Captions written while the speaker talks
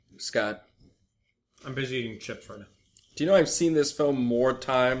Scott? I'm busy eating chips right now. Do you know I've seen this film more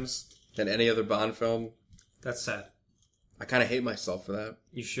times than any other Bond film? That's sad. I kind of hate myself for that.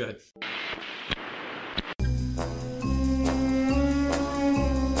 You should.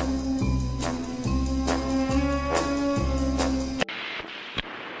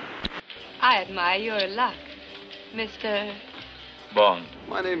 I admire your luck, Mr. Bond.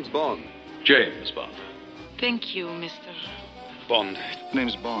 My name's Bond. James Bond. Thank you, Mr. Bond.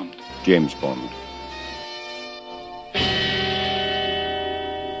 Name's Bond. James Bond.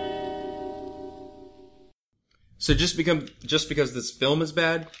 So just because this film is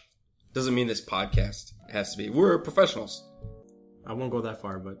bad doesn't mean this podcast has to be. We're professionals. I won't go that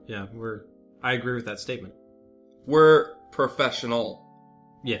far, but yeah, I agree with that statement. We're professional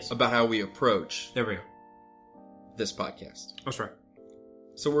Yes. about how we approach There we go. this podcast. That's right.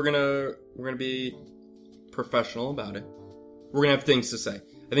 So we're gonna be professional about it. We're gonna have things to say.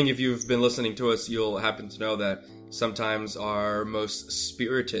 I think if you've been listening to us, you'll happen to know that sometimes our most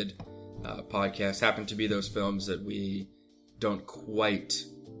spirited podcasts happen to be those films that we don't quite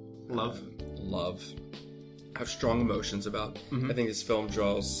love, have strong emotions about. I think this film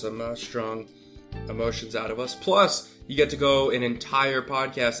draws some strong emotions out of us. Plus, you get to go an entire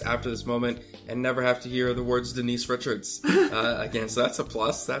podcast after this moment and never have to hear the words Denise Richards again. So that's a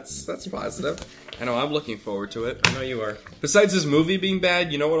plus. That's positive. I know I'm looking forward to it. I know you are. Besides this movie being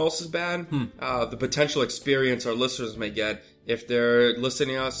bad, you know what else is bad? The potential experience our listeners may get if they're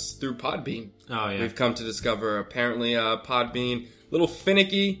listening to us through Podbean. Oh, yeah. We've come to discover apparently Podbean, a little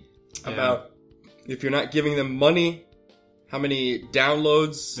finicky about if you're not giving them money, how many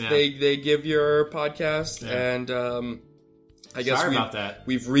downloads they give your podcast. And I guess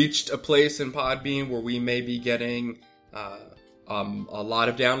we've reached a place in Podbean where we may be getting a lot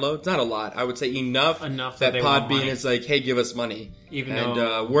of downloads. Not a lot. I would say enough that Podbean is like, hey, give us money.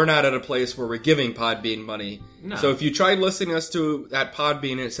 Though we're not at a place where we're giving Podbean money. No. So if you tried listening to us at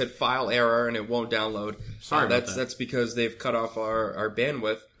Podbean and it said file error and it won't download, that's because they've cut off our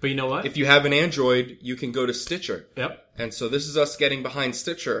bandwidth. But you know what? If you have an Android, you can go to Stitcher. Yep. And so this is us getting behind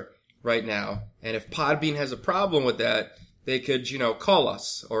Stitcher right now. And if Podbean has a problem with that, they could, call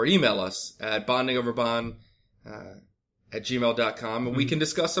us or email us at bondingoverbond at gmail.com, and we can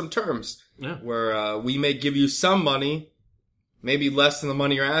discuss some terms where we may give you some money, maybe less than the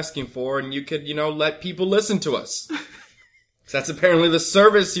money you're asking for, and you could, let people listen to us. 'Cause that's apparently the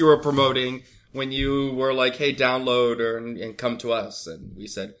service you were promoting when you were like, hey, download and come to us. And we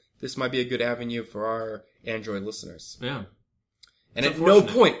said, this might be a good avenue for our Android listeners. Yeah. And at no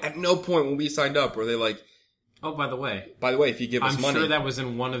point when we signed up were they like, oh, by the way, if you give us money. I'm sure that was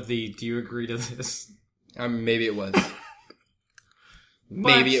in one of the, do you agree to this? Maybe it was.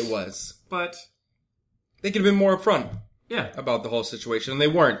 Maybe it was. But they could have been more upfront. Yeah. About the whole situation, and they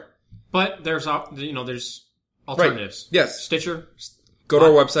weren't. But there's alternatives. Right. Yes. Stitcher. Go to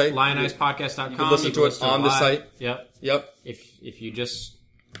our website. LionEyesPodcast.com. You can listen to it on the site. Yep. If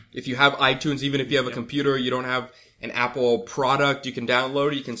you have iTunes, even if you have a computer, you don't have an Apple product, you can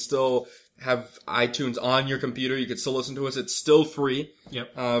download it. You can still have iTunes on your computer. You can still listen to us. It's still free.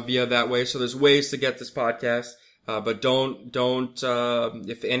 Yep. Via that way. So there's ways to get this podcast. But don't,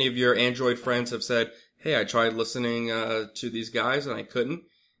 if any of your Android friends have said, hey, I tried listening, to these guys and I couldn't,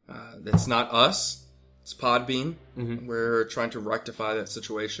 that's not us. It's Podbean. Mm-hmm. We're trying to rectify that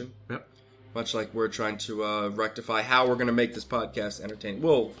situation. Yep. Much like we're trying to, rectify how we're going to make this podcast entertaining.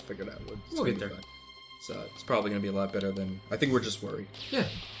 We'll figure it out. We'll get there. So it's probably going to be a lot better than, I think we're just worried. Yeah.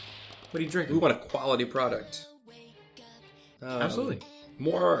 What are you drinking? We want a quality product. Absolutely.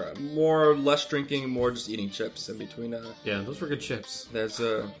 More less drinking, more just eating chips in between. Yeah, those were good chips.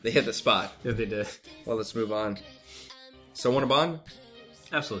 They hit the spot. Yeah, they did. Well, let's move on. So, want a Bond?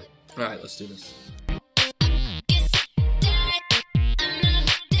 Absolutely. All right, let's do this.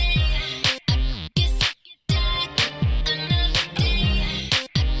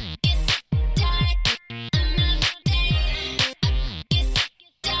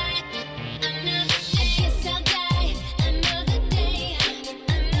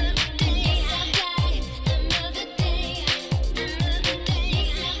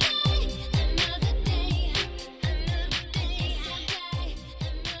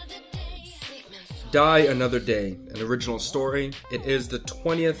 Die Another Day, an original story. It is the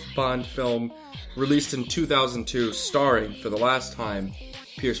 20th Bond film released in 2002, starring, for the last time,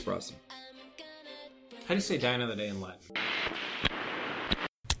 Pierce Brosnan. How do you say Die Another Day in Latin?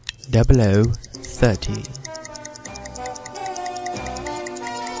 0030.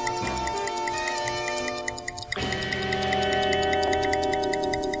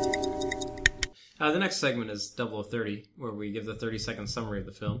 The next segment is 0030, where we give the 30-second summary of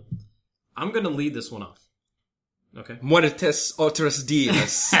the film. I'm going to lead this one off. Okay? Morites otros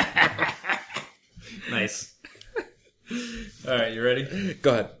dias. Nice. All right, you ready?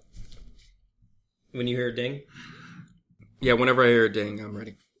 Go ahead. When you hear a ding, Yeah, whenever I hear a ding, I'm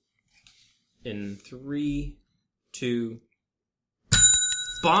ready. in 3, 2...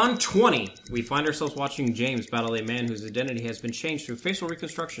 Bond 20. We find ourselves watching James battle a man whose identity has been changed through facial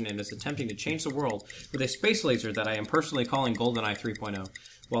reconstruction and is attempting to change the world with a space laser that I am personally calling GoldenEye 3.0.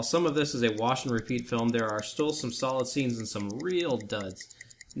 While some of this is a wash and repeat film, there are still some solid scenes and some real duds.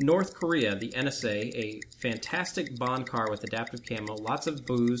 North Korea, the NSA, a fantastic Bond car with adaptive camo, lots of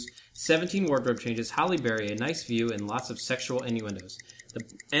booze, 17 wardrobe changes, Halle Berry, a nice view, and lots of sexual innuendos. The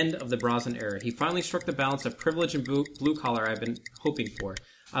end of the Brosnan era. He finally struck the balance of privilege and blue collar I've been hoping for.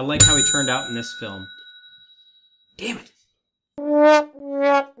 I like how he turned out in this film. Damn it.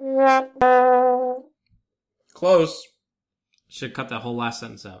 Close. Should cut that whole last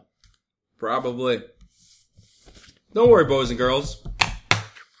sentence out. Probably. Don't worry, boys and girls.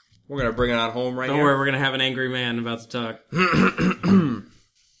 We're going to bring it on home right Don't here. worry, we're going to have an angry man about to talk. Let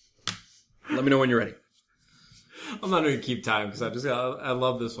me know when you're ready. I'm not going to keep time because I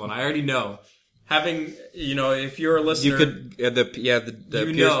love this one. I already know. Having, if you're a listener... You could, the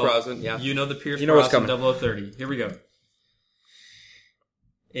Pierce Brosnan, yeah. You know the Pierce know what's Brosnan coming. 0030. Here we go.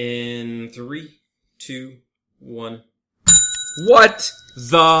 In 3, 2, 1... What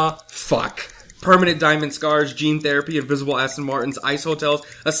the fuck? Permanent diamond scars, gene therapy, invisible Aston Martins, ice hotels,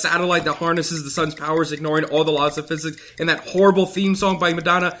 a satellite that harnesses the sun's powers, ignoring all the laws of physics, and that horrible theme song by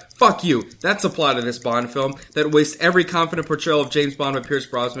Madonna. Fuck you. That's the plot of this Bond film that wastes every confident portrayal of James Bond by Pierce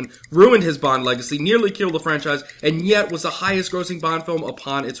Brosnan, ruined his Bond legacy, nearly killed the franchise, and yet was the highest grossing Bond film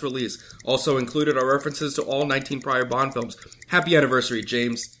upon its release. Also included are references to all 19 prior Bond films. Happy anniversary,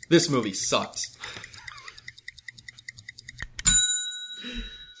 James. This movie sucked.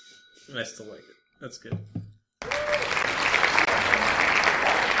 I still like it. That's good.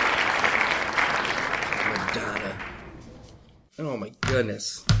 Madonna. Oh my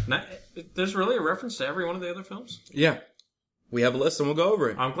goodness. There's really a reference to every one of the other films? Yeah. We have a list and we'll go over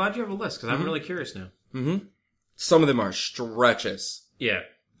it. I'm glad you have a list, because I'm really curious now. Mm-hmm. Some of them are stretches. Yeah.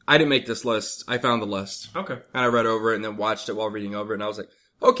 I didn't make this list. I found the list. Okay. And I read over it and then watched it while reading over it. And I was like,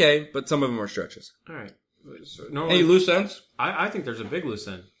 okay, but some of them are stretches. All right. Any loose ends? I think there's a big loose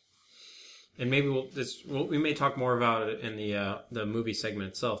end. And maybe we may talk more about it in the movie segment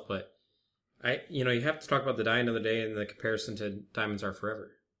itself, but you have to talk about the Die Another Day and the comparison to Diamonds Are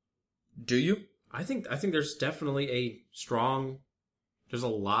Forever. Do you? I think there's definitely there's a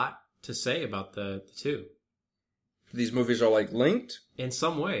lot to say about the two. These movies are like linked? In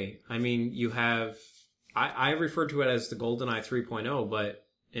some way. I mean, you have, I refer to it as the GoldenEye 3.0, but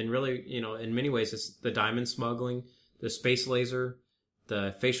in really, in many ways, it's the diamond smuggling, the space laser,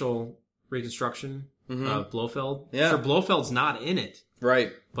 the facial reconstruction of Blofeld. Yeah. Sure, Blofeld's not in it.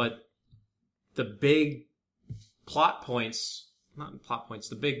 Right. But the big the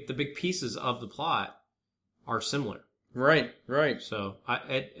big pieces of the plot are similar. Right. So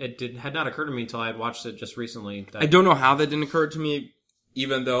it had not occurred to me until I had watched it just recently. I don't know how that didn't occur to me,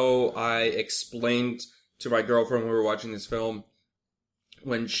 even though I explained to my girlfriend when we were watching this film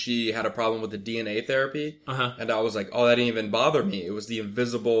when she had a problem with the DNA therapy. Uh-huh. And I was like, oh, that didn't even bother me. It was the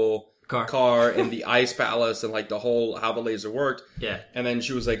invisible car and the ice palace and like the whole how the laser worked. Yeah. And then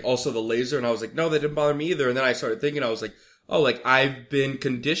she was like, also the laser. And I was like, no, that didn't bother me either. And then I started thinking, I was like, oh, like I've been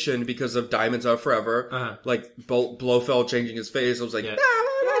conditioned because of Diamonds Are Forever. Uh-huh. Like Blofeld changing his face. I was like,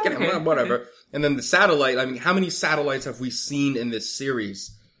 whatever. Okay. And then the satellite. I mean, how many satellites have we seen in this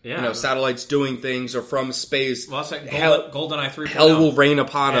series? Yeah. Satellites doing things or from space. Well, it's like GoldenEye 3.0. Hell will rain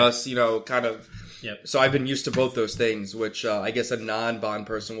upon us, kind of. Yep. So I've been used to both those things, which I guess a non-Bond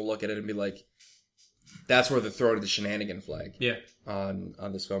person will look at it and be like, that's where they're throwing the shenanigan flag. Yeah. On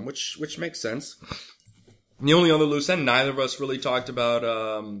this film, which makes sense. And the only other loose end, neither of us really talked about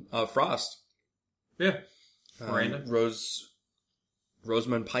Frost. Yeah. Miranda.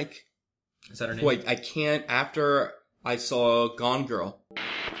 Rosamund Pike. Is that her name? Wait, I can't, after I saw Gone Girl.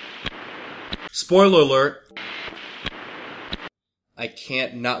 Spoiler alert. I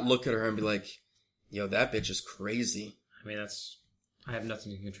can't not look at her and be like, yo, that bitch is crazy. I mean, I have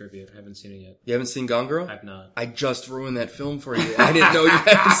nothing to contribute. I haven't seen it yet. You haven't seen Gone Girl? I have not. I just ruined that film for you. I didn't know you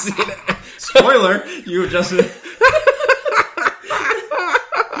hadn't seen it. Spoiler! You just...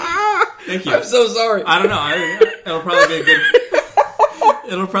 Thank you. I'm so sorry. I don't know. It'll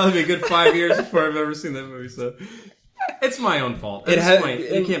probably be a good 5 years before I've ever seen that movie, so... It's my own fault.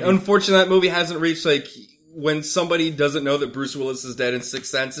 Unfortunately, that movie hasn't reached, like, when somebody doesn't know that Bruce Willis is dead in Sixth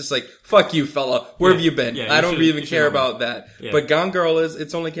Sense, it's like, fuck you, fella. Where have you been? Yeah, I don't even care about that. Yeah. But Gone Girl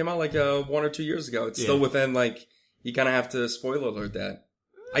it's only came out like 1 or 2 years ago. It's still within like, you kind of have to spoiler alert that.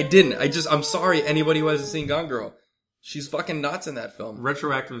 I didn't. I'm sorry anybody who hasn't seen Gone Girl. She's fucking nuts in that film.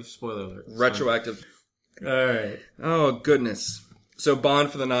 Retroactive spoiler alert. Retroactive. Alright. Oh, goodness. So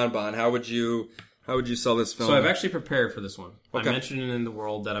Bond for the non-Bond. How would you sell this film? So I've actually prepared for this one. Okay. I mentioned in the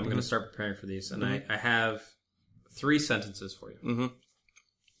world that I'm going to start preparing for these, and I have 3 sentences for you. Mm-hmm.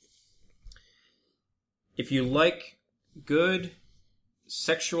 If you like good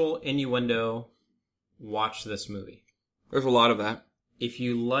sexual innuendo, watch this movie. There's a lot of that. If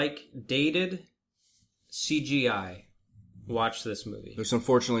you like dated CGI, watch this movie. There's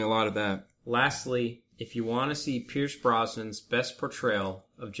unfortunately a lot of that. Lastly, if you want to see Pierce Brosnan's best portrayal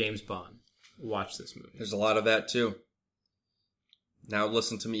of James Bond, watch this movie. There's a lot of that too. Now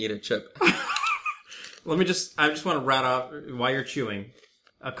listen to me eat a chip. I just want to rat off while you're chewing.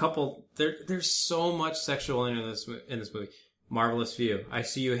 A couple, there's so much sexual in this movie. Marvelous View. I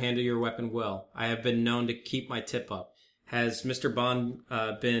see you handle your weapon well. I have been known to keep my tip up. Has Mr. Bond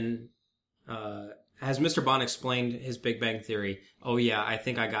has Mr. Bond explained his Big Bang Theory? Oh yeah, I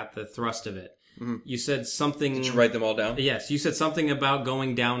think I got the thrust of it. Mm-hmm. You said something... Did you write them all down? Yes, you said something about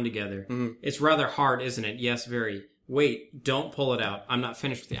going down together. Mm-hmm. It's rather hard, isn't it? Yes, very. Wait, don't pull it out. I'm not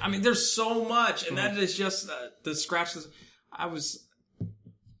finished with it. I mean, there's so much, and that is just the scratches. I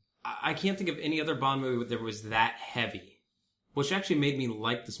can't think of any other Bond movie that was that heavy, which actually made me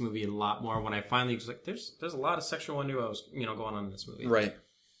like this movie a lot more when I finally was like, there's a lot of sexual innuendos, going on in this movie. Right.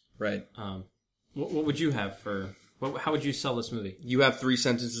 What would you have for... How would you sell this movie? You have 3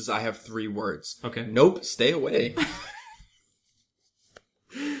 sentences, I have 3 words. Okay. Nope, stay away.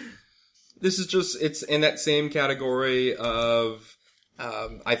 This is just, it's in that same category of,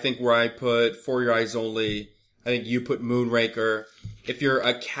 I think where I put For Your Eyes Only, I think you put Moonraker. If you're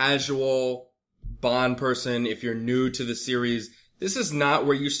a casual Bond person, if you're new to the series, this is not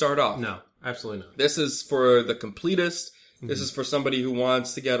where you start off. No, absolutely not. This is for the completist. This is for somebody who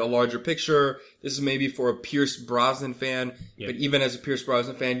wants to get a larger picture. This is maybe for a Pierce Brosnan fan. Yep. But even as a Pierce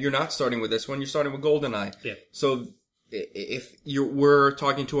Brosnan fan, you're not starting with this one. You're starting with GoldenEye. Yeah. So if we're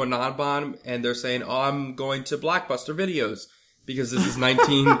talking to a non-Bond and they're saying, oh, I'm going to Blockbuster Videos because this is the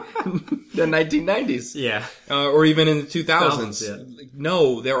 1990s. Yeah. Or even in the 2000s. Yeah.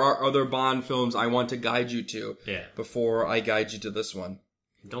 No, there are other Bond films I want to guide you to before I guide you to this one.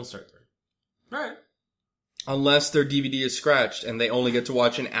 Don't start there. All right. Unless their DVD is scratched and they only get to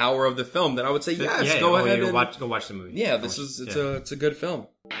watch an hour of the film, then I would say yes, go ahead and go watch the movie. Yeah, it's a good film.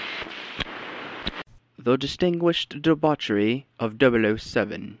 The Distinguished Debauchery of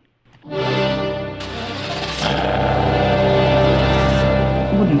 007. I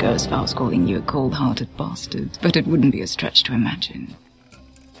wouldn't go as far as calling you a cold-hearted bastard, but it wouldn't be a stretch to imagine.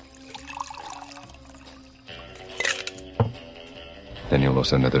 Then you'll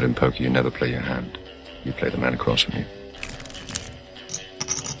also know that in poker you never play your hand. You play the man across from you.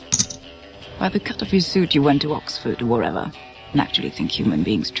 By the cut of your suit, you went to Oxford or wherever. And actually think human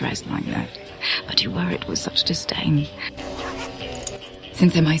beings dress like that. But you wear it with such disdain.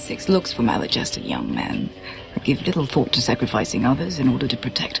 Since MI6 looks for maladjusted young men, I give little thought to sacrificing others in order to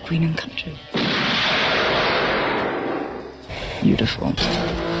protect Queen and country. Beautiful.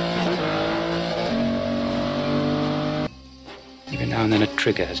 Every now and then a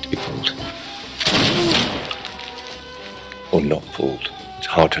trigger has to be pulled. Or not pulled. It's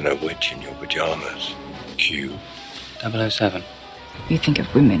hard to know which in your pajamas. Q. 007. You think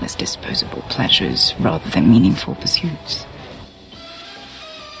of women as disposable pleasures rather than meaningful pursuits.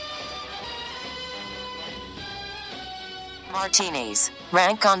 Martinis.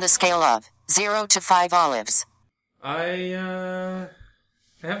 Rank on the scale of 0 to 5 olives. I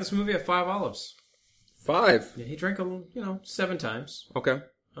have this movie at 5 olives. 5? Yeah, he drank 7 times. Okay.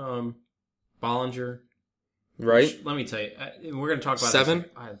 Bollinger. Right. Which, let me tell you, we're going to talk about 7.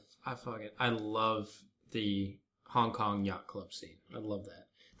 I love the Hong Kong Yacht Club scene. I love that.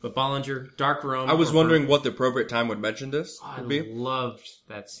 But Bollinger, Dark Room. I was wondering what the appropriate time would mention this. I loved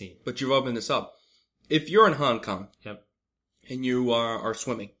that scene. But you've opened this up. If you're in Hong Kong. Yep. And you are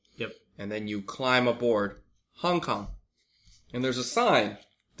swimming. Yep. And then you climb aboard Hong Kong. And there's a sign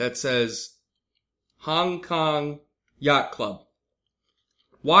that says Hong Kong Yacht Club.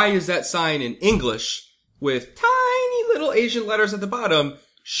 Why is that sign in English with tiny little Asian letters at the bottom?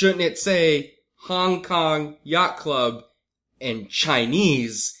 Shouldn't it say Hong Kong Yacht Club in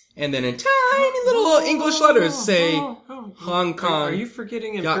Chinese and then in tiny little English letters say Hong Kong Are you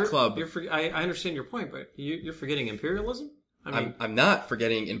forgetting Yacht Club? I understand your point, but you're forgetting imperialism? I'm not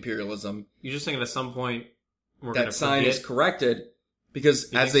forgetting imperialism. You're just thinking at some point that sign is corrected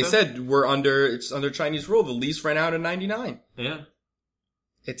because, as they said, it's under Chinese rule. The lease ran out in 99. Yeah.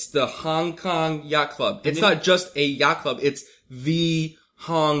 It's the Hong Kong Yacht Club. It's not just a yacht club. It's the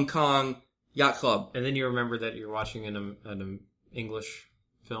Hong Kong Yacht Club. And then you remember that you're watching an English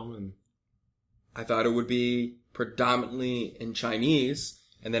film, and I thought it would be predominantly in Chinese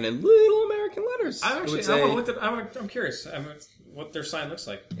and then in little American letters. I'm curious what their sign looks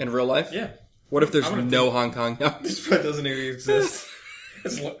like in real life. Yeah. What if there's no Hong Kong yacht? This probably doesn't even exist.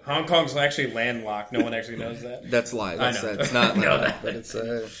 Hong Kong's actually landlocked. No one actually knows that. That's a lie. It's not like that. But it's.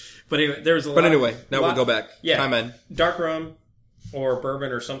 But anyway, there was a. But anyway, now we'll go back. Yeah. Time in. Dark rum or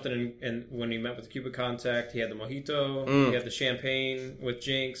bourbon or something. And when he met with the Cuban contact, he had the mojito. He had the champagne with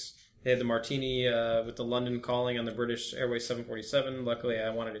Jinx. They had the martini with the London Calling on the British Airways 747. Luckily, I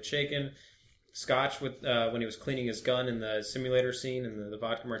wanted it shaken. Scotch with when he was cleaning his gun in the simulator scene and the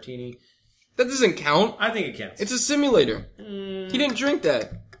vodka martini. That doesn't count. I think it counts. It's a simulator. He didn't drink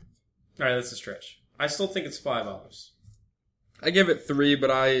that. All right, that's a stretch. I still think it's 5 olives. I give it 3,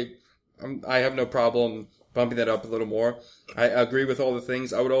 but I have no problem bumping that up a little more. I agree with all the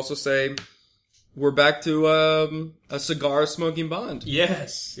things. I would also say we're back to a cigar smoking Bond.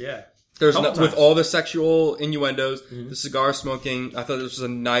 Yes, yeah. There's with all the sexual innuendos, the cigar smoking. I thought this was a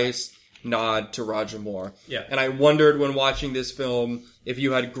nice nod to Roger Moore. Yeah. And I wondered when watching this film, if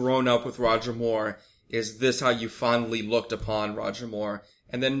you had grown up with Roger Moore, is this how you fondly looked upon Roger Moore?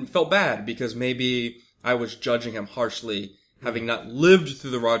 And then felt bad because maybe I was judging him harshly, having not lived through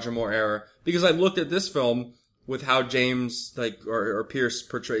the Roger Moore era, because I looked at this film with how James, or Pierce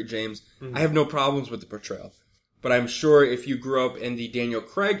portrayed James. I have no problems with the portrayal. But I'm sure if you grew up in the Daniel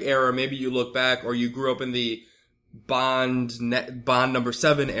Craig era, maybe you look back, or you grew up in the Bond number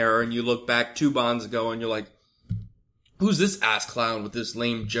 7 era, and you look back 2 Bonds ago, and you're like, who's this ass clown with his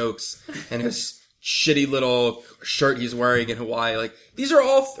lame jokes and his shitty little shirt he's wearing in Hawaii? Like, these are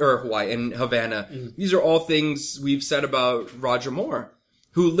all, or Hawaii, in Havana. These are all things we've said about Roger Moore,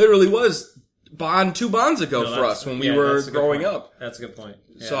 who literally was Bond 2 Bonds ago for us when we were growing up. That's a good point.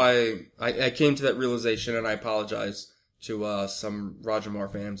 Yeah. So I came to that realization, and I apologize to some Roger Moore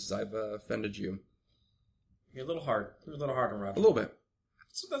fans as I've offended you. You're a little hard. You're a little hard on Roger. A little bit.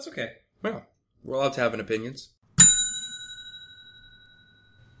 So that's okay. Yeah. We're allowed to have opinions.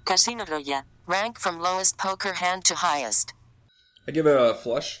 Casino Royale. Rank from lowest poker hand to highest. I give it a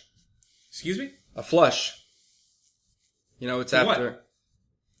flush. Excuse me? A flush. You know, it's For after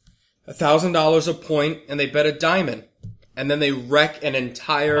 $1,000 a point, and they bet a diamond. And then they wreck an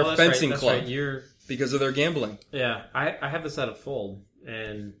entire fencing club because of their gambling. Yeah, I have this at a fold,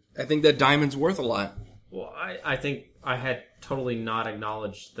 and I think that diamond's worth a lot. Well, I think I had totally not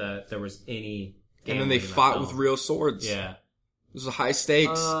acknowledged that there was any gambling. And then they fought with real swords. Yeah. This was high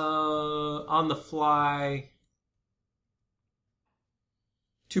stakes. On the fly,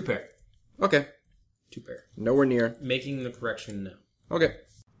 2 pair. Okay. 2 pair. Nowhere near. Making the correction now. Okay.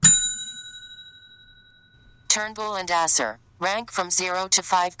 Turnbull and Asser. Rank from 0 to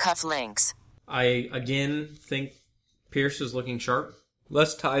 5 cufflinks. I, again, think Pierce is looking sharp.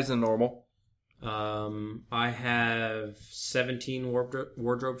 Less ties than normal. I have 17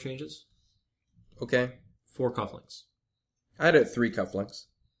 wardrobe changes. Okay. 4 cufflinks. I had it 3 cufflinks.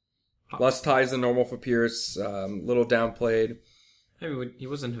 Less ties than normal for Pierce. Little downplayed. I mean, he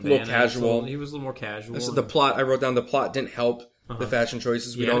wasn't Havana. A little casual. He was a little more casual. So the plot, I wrote down the plot didn't help the fashion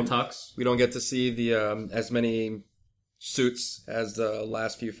choices. We don't get to see the as many suits as the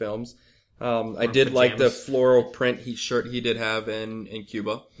last few films. I did like the floral print shirt he did have in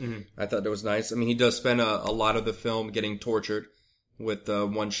Cuba. Mm-hmm. I thought that was nice. I mean, he does spend a lot of the film getting tortured with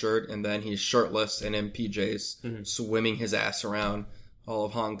one shirt, and then he's shirtless and in PJs, swimming his ass around all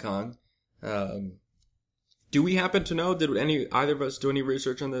of Hong Kong. Do we happen to know, did either of us do any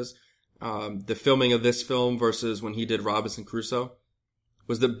research on this? The filming of this film versus when he did Robinson Crusoe?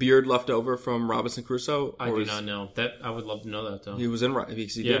 Was the beard left over from Robinson Crusoe? I do not know. That I would love to know that though. He was in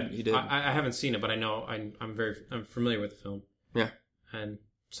because he did. I haven't seen it, but I know I'm familiar with the film. Yeah, and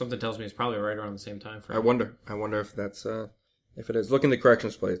something tells me it's probably right around the same time frame. I wonder if that's if it is. Look in the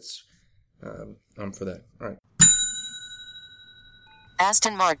corrections plates. I'm for that. All right.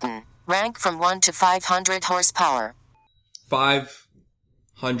 Aston Martin. Rank from 1 to 500 horsepower.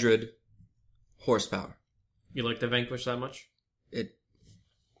 500 horsepower. You like the Vanquish that much?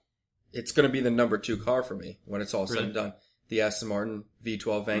 It's going to be the number 2 car for me when it's all said and done. The Aston Martin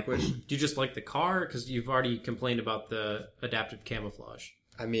V12 Vanquish. Do you just like the car? Because you've already complained about the adaptive camouflage.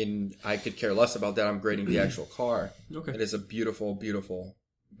 I mean, I could care less about that. I'm grading the actual car. Okay. It is a beautiful, beautiful,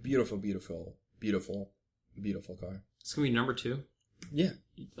 beautiful, beautiful, beautiful, beautiful car. It's going to be number 2? Yeah.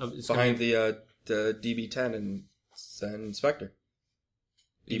 It's behind the the DB10 and send Spectre.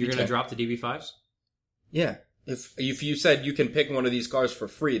 You're going to drop the DB5s? Yeah. If you said you can pick one of these cars for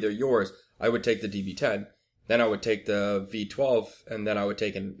free, they're yours, I would take the DB10. Then I would take the V12, and then I would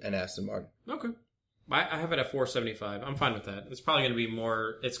take an Aston Martin. Okay. I have it at 475. I'm fine with that. It's probably going to be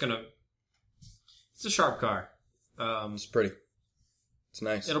more... It's a sharp car. It's pretty. It's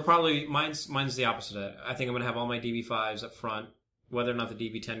nice. It'll probably... Mine's the opposite of that. I think I'm going to have all my DB5s up front. Whether or not the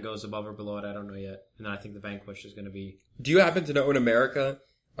DB10 goes above or below it, I don't know yet. And then I think the Vanquish is going to be... Do you happen to know in America,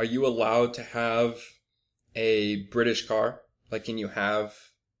 are you allowed to have a British car? Like, can you have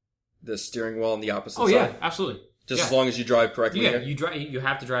the steering wheel on the opposite side? Oh, yeah, absolutely. Just as long as you drive correctly. Yeah, here? you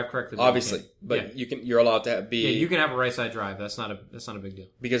have to drive correctly. Obviously, but you're allowed to be. Yeah, you can have a right side drive. That's not a big deal.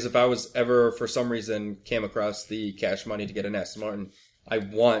 Because if I was ever for some reason came across the cash money to get an Aston Martin, I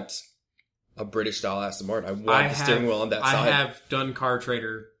want a British style Aston Martin. I want the steering wheel on that side. I have done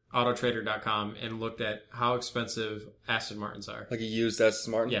autotrader.com and looked at how expensive Aston Martins are. Like a used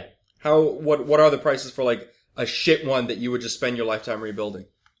Aston Martin. Yeah. What are the prices for like a shit one that you would just spend your lifetime rebuilding?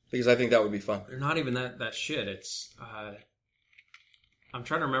 Because I think that would be fun. They're not even that shit. It's I'm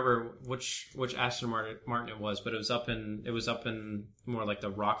trying to remember which Aston Martin it was, but it was up in more like the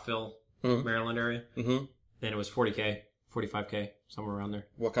Rockville, Maryland area. Mm-hmm. And it was 40K, 45K, somewhere around there.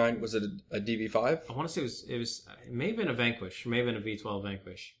 What kind? Was it a DB5? I want to say it may have been a Vanquish, may have been a V12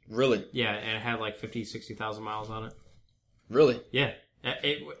 Vanquish. Really? Yeah, and it had like 60,000 miles on it. Really? Yeah.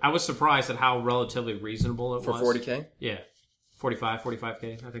 I was surprised at how relatively reasonable it was. For 40K? Yeah.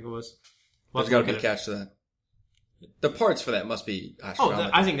 45K, I think it was. There's got to be a catch to that. The parts for that must be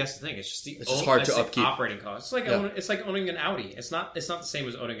astronomical. I think that's the thing. It's just hard to upkeep. Operating costs. It's like owning an Audi. It's not the same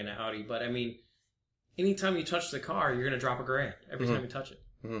as owning an Audi, but I mean, anytime you touch the car, you're going to drop $1,000 every time you touch it.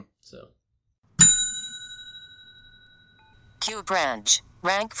 Mm-hmm. So. Q branch.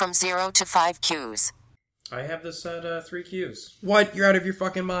 Rank from 0 to 5 Qs. I have this at 3 Qs. What? You're out of your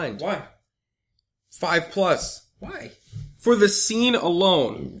fucking mind. Why? 5+. Why? For the scene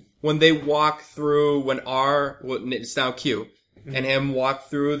alone, when they walk through, it's now Q, and him walk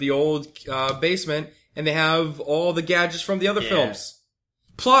through the old basement, and they have all the gadgets from the other films.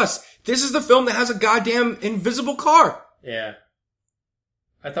 Plus, this is the film that has a goddamn invisible car. Yeah.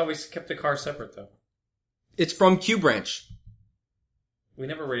 I thought we kept the car separate, though. It's from Q Branch. We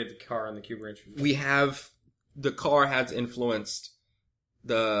never rated the car on the Q Branch before. We have... The car has influenced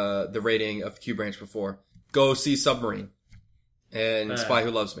the rating of Q Branch before. Go see Submarine and Spy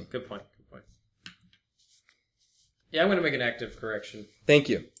Who Loves Me. Good point. Yeah, I'm going to make an active correction. Thank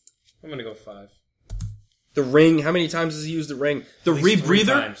you. I'm going to go 5. The ring, how many times has he used the ring? The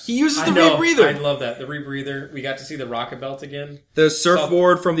rebreather? He uses the rebreather. rebreather. I love that. The rebreather. We got to see the rocket belt again. The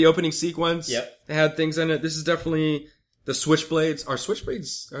surfboard from the opening sequence. Yep. It had things in it. This is definitely the switchblades. Are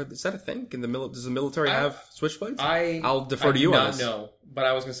switchblades, is that a thing? Does the military have switchblades? I'll defer to you on this. No, but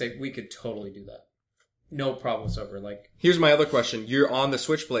I was going to say we could totally do that. No problem whatsoever. Here's my other question. You're on the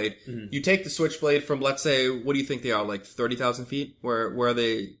switchblade. Mm-hmm. You take the switchblade from, let's say, what do you think they are? Like 30,000 feet? Where are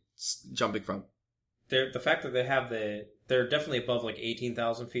they jumping from? The fact that they have they're definitely above like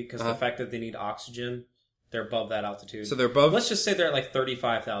 18,000 feet because the fact that they need oxygen, they're above that altitude. So they're above. Let's just say they're at like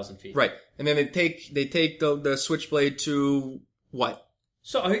 35,000 feet. Right, and then they take the switchblade to what?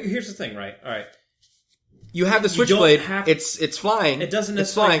 So here's the thing, right? All right. You have the switchblade. It's flying. It doesn't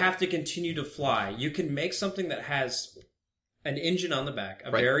necessarily have to continue to fly. You can make something that has an engine on the back,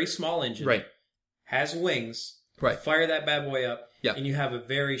 a very small engine, has wings, fire that bad boy up, and you have a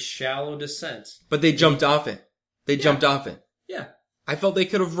very shallow descent. But they jumped off it. Jumped off it. Yeah. I felt they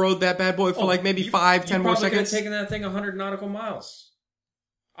could have rode that bad boy for maybe 5-10 more seconds. You probably could have taken that thing 100 nautical miles.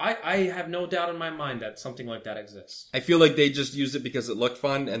 I have no doubt in my mind that something like that exists. I feel like they just used it because it looked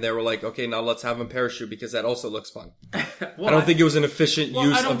fun, and they were like, okay, now let's have him parachute because that also looks fun. Well, I don't think it was an efficient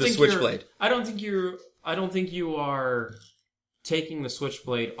use of the switchblade. I don't think you are taking the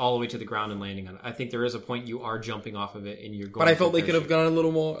switchblade all the way to the ground and landing on it. I think there is a point you are jumping off of it and you're going. But I felt they could have gone a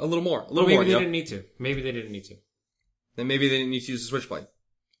little more. Maybe they didn't need to. Then maybe they didn't need to use the switchblade.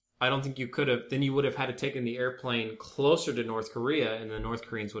 I don't think you could have. Then you would have had to taken the airplane closer to North Korea, and the North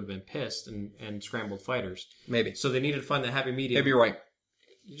Koreans would have been pissed and scrambled fighters. Maybe. So they needed to find that happy medium. Maybe you're right.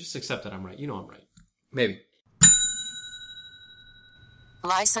 You just accept that I'm right. You know I'm right. Maybe.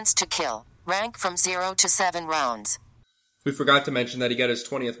 License to kill. Rank from 0 to 7 rounds. We forgot to mention that he got his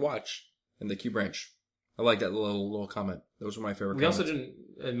 20th watch in the Q Branch. I like that little comment. Those were my favorite comments. We also didn't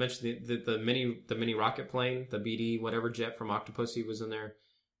mention the mini rocket plane, the BD whatever jet from Octopussy was in there.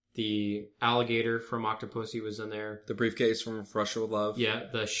 The alligator from Octopussy was in there. The briefcase from Russia with Love. Yeah,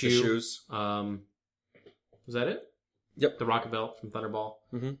 the shoe. The shoes. Was that it? Yep. The rocket belt from Thunderball.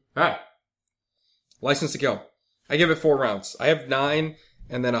 Mm-hmm. All right. License to Kill. I give it 4 rounds. I have 9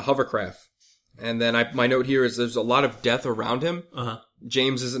 and then a hovercraft. And then my note here is there's a lot of death around him. Uh-huh.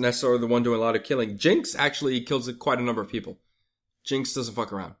 James isn't necessarily the one doing a lot of killing. Jinx actually kills quite a number of people. Jinx doesn't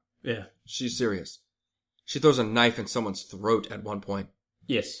fuck around. Yeah. She's serious. She throws a knife in someone's throat at one point.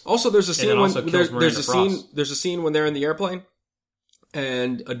 Yes. Also, there's a scene when there's a Frost. scene when they're in the airplane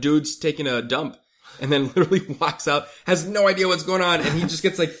and a dude's taking a dump and then literally walks out, has no idea what's going on, and he just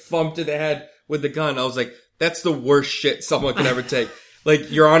gets like thumped in the head with the gun. I was like, that's the worst shit someone could ever take.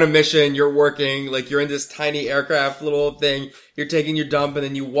 Like, you're on a mission, you're working, like, you're in this tiny aircraft little thing, you're taking your dump, and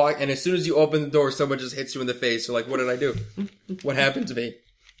then you walk, and as soon as you open the door, someone just hits you in the face. You're like, what did I do? What happened to me?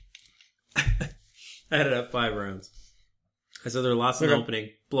 I had it at 5 rounds. I said there are lots in the opening.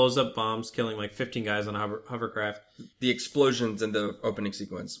 Blows up bombs, killing like 15 guys on a hovercraft. The explosions in the opening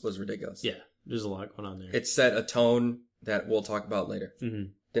sequence was ridiculous. Yeah, there's a lot going on there. It set a tone that we'll talk about later.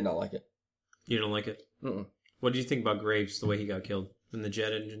 Mm-hmm. Did not like it. You don't like it? Mm-mm. What do you think about Graves, the way he got killed? And the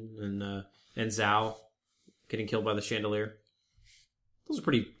jet engine, and Zhao getting killed by the chandelier? Those are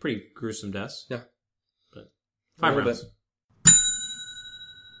pretty gruesome deaths. Yeah. But 5 rounds.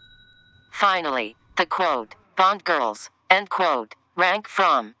 Finally, the quote, Bond girls, end quote, rank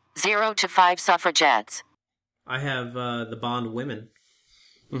from 0 to 5 suffragettes. I have the Bond women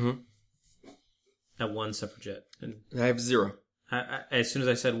Mm-hmm. at 1 suffragette. And I have 0. as soon as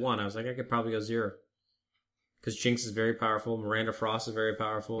I said 1, I was like, I could probably go 0. Because Jinx is very powerful. Miranda Frost is very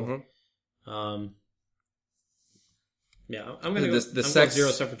powerful. Mm-hmm. Yeah, I'm going to go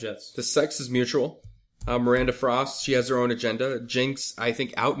 0 suffragettes. The sex is mutual. Miranda Frost, she has her own agenda. Jinx, I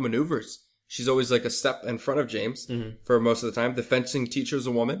think, outmaneuvers. She's always like a step in front of James for most of the time. The fencing teacher is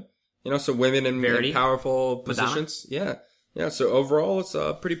a woman. You know, so women in powerful positions. Madonna. Yeah. So overall, it's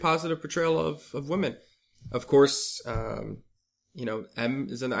a pretty positive portrayal of women. Of course, you know, M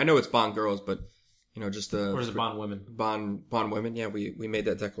is in, I know it's Bond girls, but, you know, just the... Or is it Bond women? Bond women, yeah, we made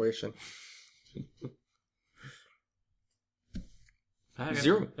that declaration.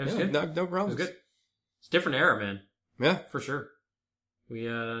 0. It was yeah, good. No problems. It was good. It's a different era, man. Yeah. For sure.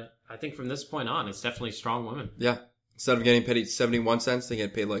 I think from this point on, it's definitely strong women. Yeah. Instead of getting paid 71 cents, they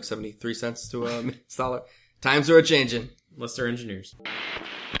get paid like 73 cents to a dollar. Times are changing. Unless they're engineers.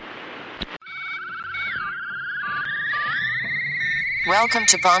 Welcome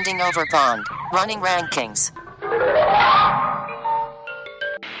to Bonding Over Bond, running rankings.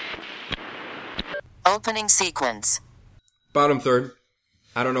 Opening sequence. Bottom third.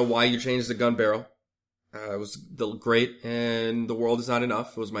 I don't know why you changed the gun barrel. It was great, and The World Is Not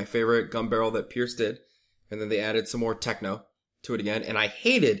Enough. It was my favorite gun barrel that Pierce did. And then they added some more techno to it again. And I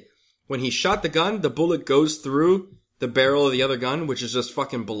hated when he shot the gun, the bullet goes through the barrel of the other gun, which is just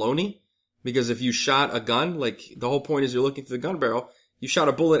fucking baloney. Because if you shot a gun, like, the whole point is you're looking through the gun barrel. You shot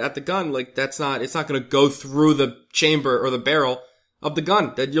a bullet at the gun, like, it's not going to go through the chamber or the barrel of the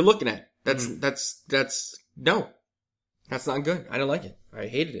gun that you're looking at. No. That's not good. I didn't like it. I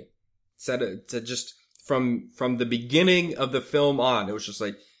hated it. Said just from the beginning of the film on, it was just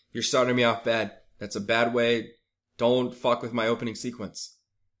like, you're starting me off bad. That's a bad way. Don't fuck with my opening sequence.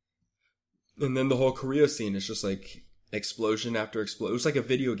 And then the whole Korea scene is just like explosion after explosion. It was like a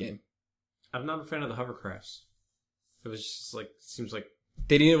video game. I'm not a fan of the hovercrafts. It was just like, seems like...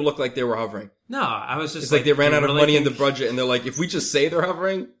 They didn't even look like they were hovering. No, I was just it's like they ran out of money in the budget and they're like, if we just say they're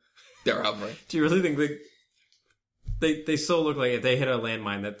hovering, they're hovering. Do you really think they still look like if they hit a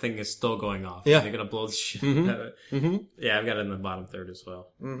landmine, that thing is still going off? Yeah. They're going to blow the shit Mm-hmm. out of it. Mm-hmm. Yeah, I've got it in the bottom third as well.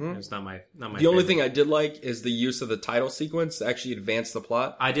 Mm-hmm. It's not my The only thing I did like is the use of the title sequence to actually advance the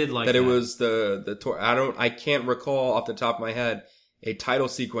plot. I did like that. It was I can't recall off the top of my head a title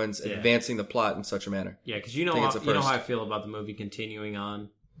sequence advancing the plot in such a manner. Yeah, because you know how I feel about the movie continuing on.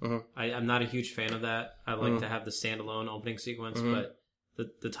 Mm-hmm. I'm not a huge fan of that. I like to have the standalone opening sequence, but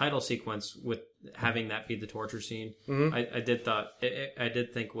the title sequence with having that be the torture scene, I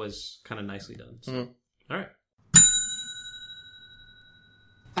did think was kind of nicely done. So. All right.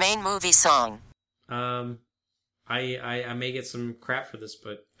 Main movie song. I may get some crap for this,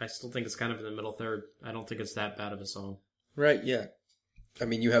 but I still think it's kind of in the middle third. I don't think it's that bad of a song. Right, yeah. I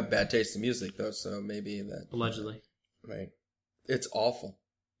mean, you have bad taste in music, though, so maybe that... Allegedly. Right. It's awful.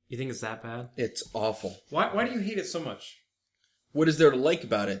 You think it's that bad? It's awful. Why do you hate it so much? What is there to like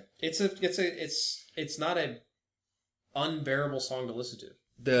about it? It's not an unbearable song to listen to.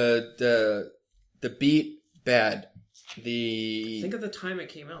 The beat, bad. Think of the time it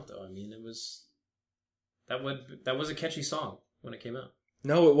came out, though. I mean, it was... That was a catchy song when it came out.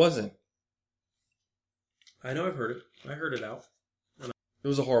 No, it wasn't. I know I've heard it. I heard it out. It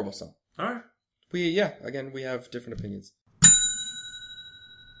was a horrible song. All right. We have different opinions.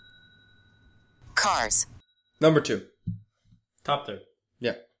 Cars. Number 2. Top third.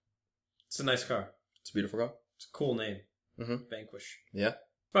 Yeah. It's a nice car. It's a beautiful car. It's a cool name. Mm-hmm. Vanquish. Yeah.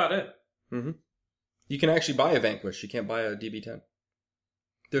 About it. Mm-hmm. You can actually buy a Vanquish. You can't buy a DB10.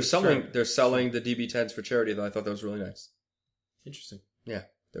 They're selling the DB10s for charity, though. I thought that was really nice. Interesting. Yeah.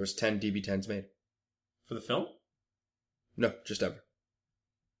 There was 10 DB10s made. For the film? No, just ever.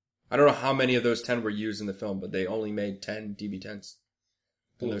 I don't know how many of those 10 were used in the film, but they only made 10 DB10s.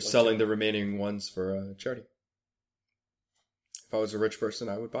 And they're selling the remaining ones for charity. If I was a rich person,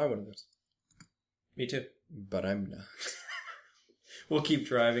 I would buy one of those. Me too. But I'm not. We'll keep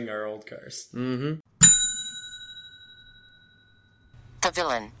driving our old cars. Mm-hmm. The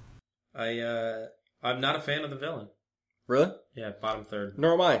villain. I'm not a fan of the villain. Really? Yeah, bottom third.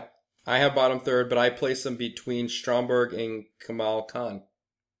 Nor am I. I have bottom third, but I place them between Stromberg and Kamal Khan.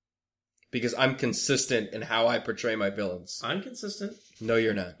 Because I'm consistent in how I portray my villains. I'm consistent. No,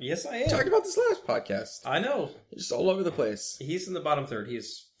 you're not. Yes, I We am. talked about this last podcast. I know. You're just all over the place. He's in the bottom third. He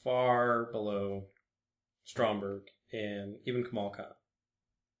is far below Stromberg and even Kamal Khan.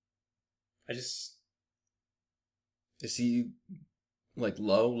 Is he like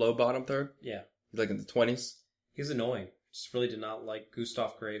low bottom third? Yeah. He's like in the 20s? He's annoying. Just really did not like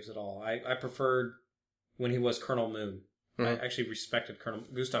Gustav Graves at all. I preferred when he was Colonel Moon. Mm-hmm. I actually respected Colonel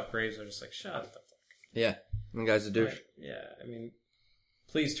Gustav Graves. I was just like, shut the fuck. Yeah. The guy's a douche. Right? Yeah, I mean,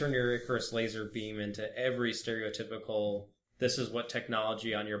 please turn your Icarus laser beam into every stereotypical, this is what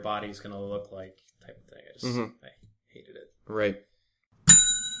technology on your body is going to look like type of thing. I hated it. Right.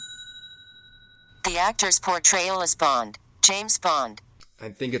 The actor's portrayal as Bond. James Bond. I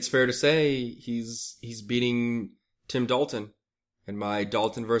think it's fair to say he's beating Tim Dalton. And my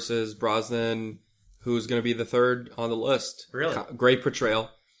Dalton versus Brosnan, who's going to be the third on the list. Really? Great portrayal.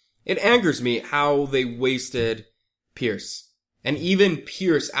 It angers me how they wasted Pierce. And even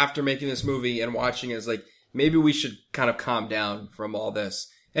Pierce, after making this movie and watching it, is like, maybe we should kind of calm down from all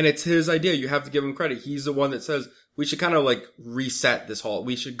this. And it's his idea. You have to give him credit. He's the one that says we should kind of like reset this whole,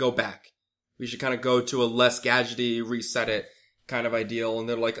 we should go back. We should kind of go to a less gadgety, reset it kind of ideal. And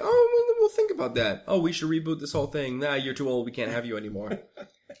they're like, oh, we'll think about that. Oh, we should reboot this whole thing. Nah, you're too old. We can't have you anymore.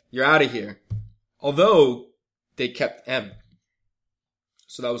 You're out of here. Although they kept M.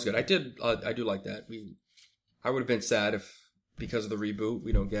 So that was good. I do like that. I would have been sad if, because of the reboot,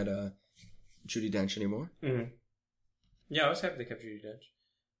 we don't get Judi Dench anymore. Mm-hmm. Yeah, I was happy they kept Judi Dench.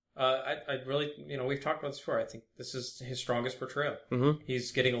 I really, we've talked about this before. I think this is his strongest portrayal. Mm-hmm.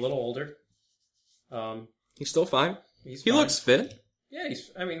 He's getting a little older. He's still fine. He fine. looks fit. Yeah,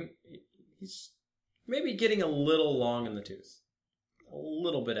 he's maybe getting a little long in the tooth. A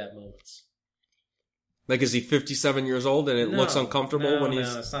little bit at moments. Like, is he 57 years old and it looks uncomfortable when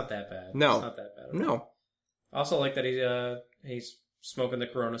he's... No, it's not that bad. No. It's not that bad. No. I also like that he's smoking the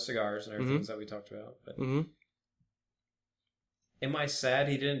Corona cigars and everything that we talked about. But am I sad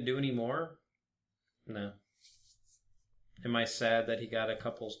he didn't do any more? No. Am I sad that he got a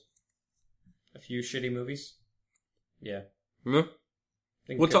few shitty movies? Yeah.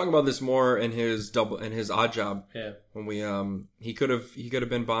 We'll talk about this more in his Odd Job. Yeah. When we he could have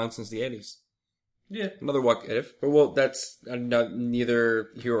been Bond since the 80s. Yeah. Another what if, but that's neither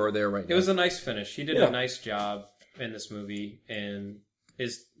here or there right now. It was a nice finish. He did a nice job in this movie and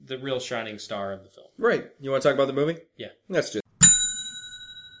is the real shining star of the film. Right. You want to talk about the movie? Yeah. Let's do it.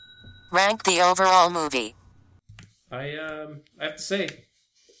 Rank the overall movie. I have to say.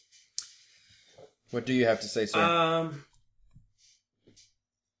 What do you have to say, sir?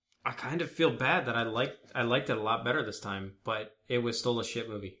 I kind of feel bad that I liked it a lot better this time, but it was still a shit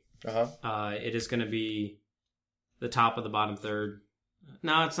movie. It is going to be the top of the bottom third.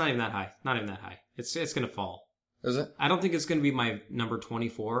 No, it's not even that high. Not even that high. It's going to fall. Is it? I don't think it's going to be my number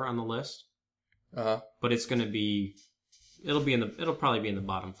 24 on the list. But it's going to be. It'll probably be in the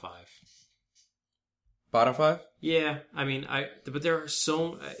bottom 5. Bottom 5? Yeah, I mean, but there are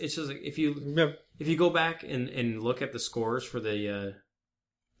so. It's just like if you go back and look at the scores for the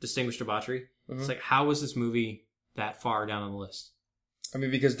Distinguished Debauchery, it's like, how is this movie that far down on the list? I mean,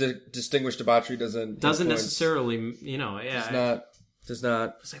 because Distinguished Debauchery doesn't necessarily, does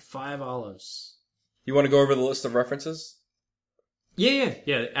not. It's like 5 olives. You want to go over the list of references? Yeah,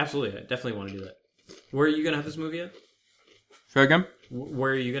 absolutely. I definitely want to do that. Where are you going to have this movie at? Try again?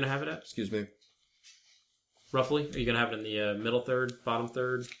 Where are you going to have it at? Excuse me. Roughly? Are you going to have it in the middle third, bottom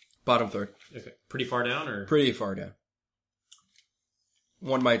third? Bottom third. Okay. Pretty far down, or? Pretty far down.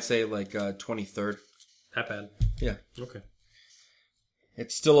 One might say like 23rd. That bad? Yeah. Okay.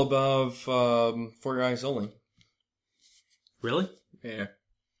 It's still above For Your Eyes Only. Really? Yeah.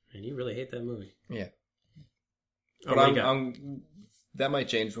 Man, you really hate that movie. Yeah. Oh, But That might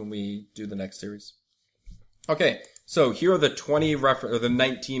change when we do the next series. Okay, so here are the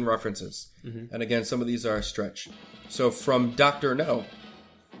 19 references. Mm-hmm. And again, some of these are a stretch. So from Dr. No,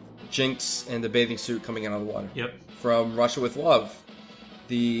 Jinx and the bathing suit coming out of the water. Yep. From Russia with Love,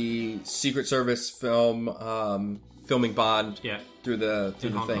 the Secret Service film filming Bond through the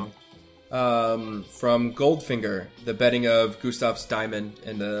thing. From Goldfinger, the betting of Gustav's diamond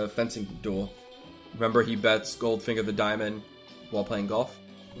in the fencing duel. Remember, he bets Goldfinger the diamond while playing golf?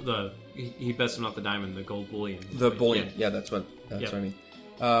 He bets him not the diamond, the gold bullion. The bullion, yeah, that's what I mean.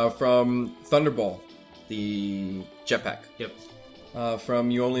 From Thunderball, the jetpack. Yep.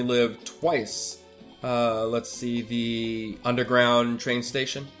 From You Only Live Twice, let's see, the underground train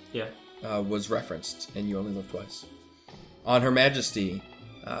station. Yeah. Was referenced in You Only Live Twice. On Her Majesty,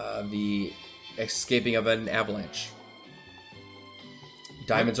 the escaping of an avalanche.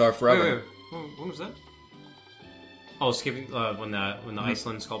 Diamonds Are Forever. Wait. When was that? Oh, escaping when the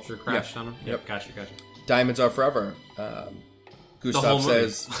Iceland sculpture crashed on him. Yep. Gotcha. Diamonds Are Forever. Gustav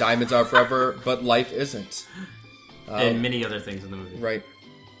says, "Diamonds are forever, but life isn't." And many other things in the movie. Right.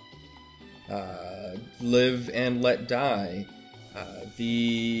 Live and Let Die.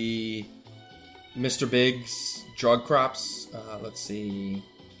 The Mr. Big's drug crops. Let's see.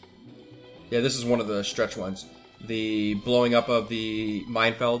 Yeah, this is one of the stretch ones. The blowing up of the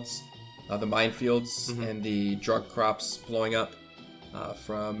minefields, and the drug crops blowing up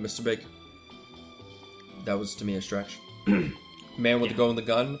from Mr. Big. That was, to me, a stretch. Man with the Goat and the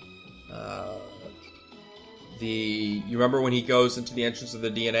Gun. You remember when he goes into the entrance of the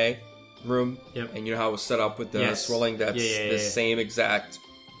DNA room? Yep. And you know how it was set up with the swirling? That's the same exact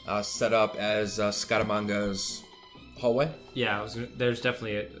setup as Scaramanga's hallway. Yeah, there's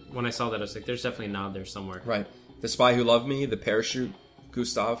definitely when I saw that, I was like, there's definitely a nod there somewhere. Right. The Spy Who Loved Me, the parachute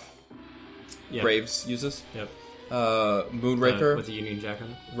Gustav Graves uses. Yep. Moonraker. With the Union Jack on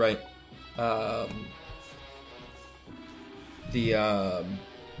it. Right. The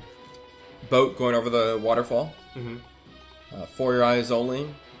boat going over the waterfall. Mm-hmm. For Your Eyes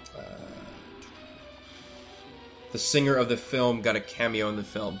Only. The singer of the film got a cameo in the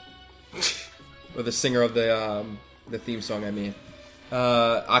film. Or the singer of the theme song, I mean.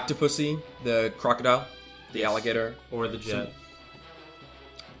 Octopussy, the crocodile, the alligator. Or the jet.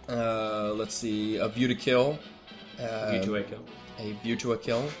 Let's see. A View to Kill. View to a Kill. A View to a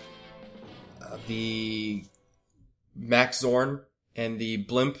Kill. The Max Zorn and the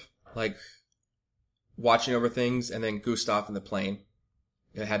blimp, like, watching over things, and then Gustav in the plane.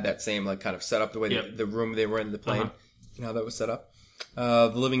 It had that same, like, kind of setup, the way the room they were in, the plane, and how that was set up.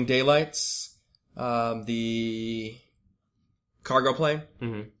 The Living Daylights, the cargo plane,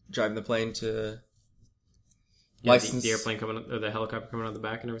 driving the plane to license... The airplane coming, or the helicopter coming out of the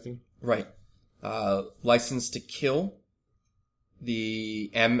back and everything. Right. License to Kill.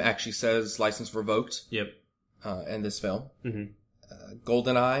 The M actually says license revoked. Yep. In this film. Mm-hmm.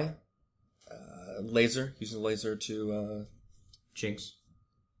 GoldenEye. Laser. Using the laser to... Jinx.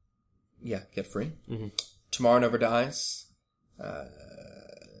 Yeah, get free. Mm-hmm. Tomorrow Never Dies.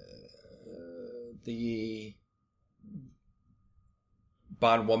 The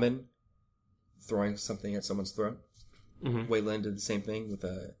Bond woman throwing something at someone's throat. Mm-hmm. Wei Lin did the same thing with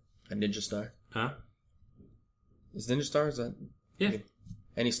a ninja star. Huh? Is ninja star? Is that... Yeah.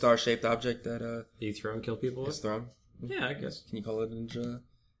 Any star-shaped object that... you throw and kill people with? Is thrown? Yeah, I guess. Can you call it a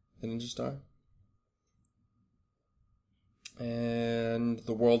ninja star? And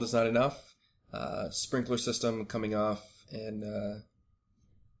The World Is Not Enough. Sprinkler system coming off, and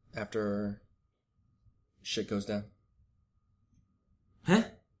after shit goes down. Huh?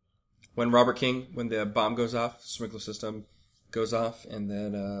 When the bomb goes off, sprinkler system goes off, and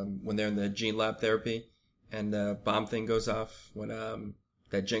then when they're in the gene lab therapy, and the bomb thing goes off, when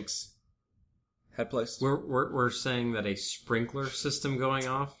that Jinx had placed. We're saying that a sprinkler system going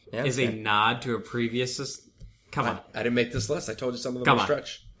off is okay. a nod to a previous system. Come on. I didn't make this list. I told you some of them were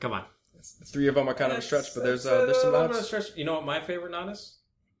stretch. Come on. 3 of them are kind of a stretch, but there's some nods. You know what my favorite nod is?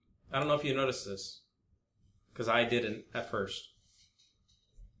 I don't know if you noticed this, because I didn't at first.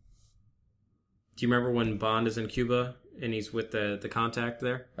 Do you remember when Bond is in Cuba and he's with the contact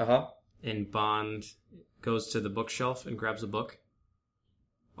there? Uh-huh. And Bond goes to the bookshelf and grabs a book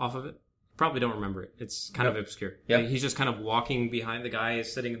off of it? Probably don't remember it. It's kind of obscure. Yeah. Like, he's just kind of walking behind the guy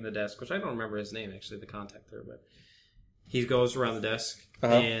sitting in the desk, which I don't remember his name, actually, the contact there, but he goes around the desk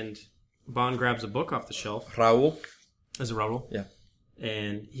and Bond grabs a book off the shelf. Raul. Is it Raul? Yeah.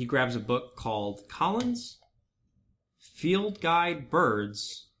 And he grabs a book called Collins Field Guide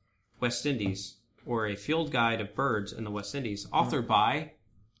Birds, West Indies, or a Field Guide of Birds in the West Indies, authored by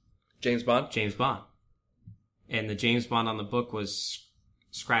James Bond. James Bond. and the James Bond on the book was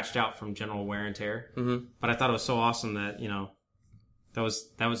scratched out from general wear and tear. Mm-hmm. But I thought it was so awesome that, that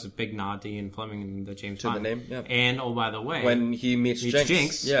was a big nod to Ian Fleming and the James Bond. To the name, yeah. And, oh, by the way... when he meets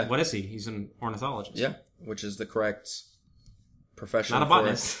Jinx. Yeah. What is he? He's an ornithologist. Yeah, which is the correct profession Not a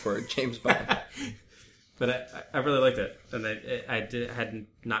botanist. for James Bond. But I really liked it. And I had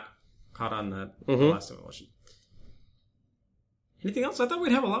not caught on that the last time I watched it. Anything else? I thought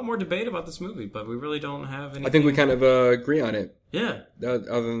we'd have a lot more debate about this movie, but we really don't have anything. I think we kind of agree on it. Yeah.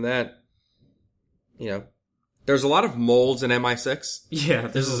 Other than that, there's a lot of molds in MI6. Yeah,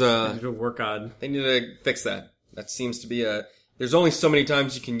 this is a work on. They need to fix that. That seems to be there's only so many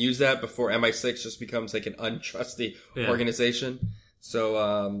times you can use that before MI6 just becomes like an untrusty organization.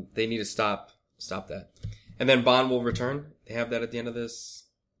 So they need to stop that. And then Bond will return. They have that at the end of this.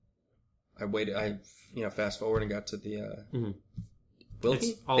 I fast forward and got to the Will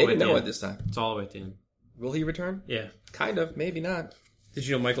he? They didn't know it this time. It's all the way at the end. Will he return? Yeah. Kind of, maybe not. Did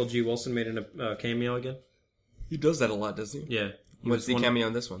you know Michael G. Wilson made a cameo again? He does that a lot, doesn't he? Yeah. What's the cameo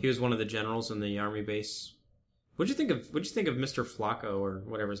on this one? He was one of the generals in the army base. What'd you think of Mr. Flacco or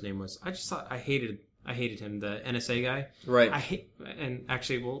whatever his name was? I just thought I hated him, the NSA guy. Right. And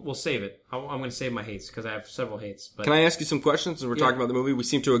actually we'll save it. I'm going to save my hates because I have several hates. But can I ask you some questions? As we're talking about the movie, we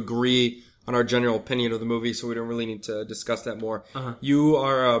seem to agree on our general opinion of the movie, so we don't really need to discuss that more. Uh-huh. You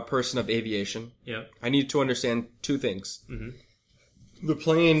are a person of aviation. Yep. I need to understand two things. Mm-hmm. The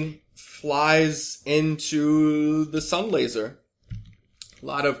plane flies into the sun laser. A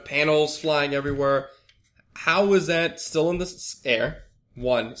lot of panels flying everywhere. How is that still in the air?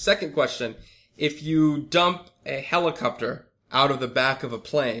 One. Second question, if you dump a helicopter out of the back of a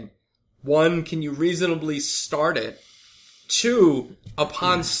plane, one, can you reasonably start it? Two,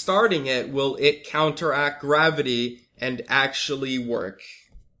 upon starting it, will it counteract gravity and actually work?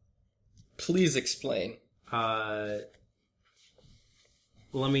 Please explain. Let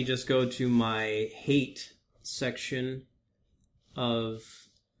me just go to my hate section of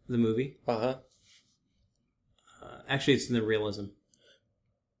the movie. Uh-huh. Actually, it's in the realism.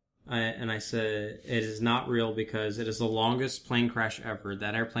 I said it is not real because it is the longest plane crash ever.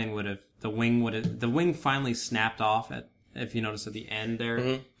 That airplane the wing finally snapped off if you notice at the end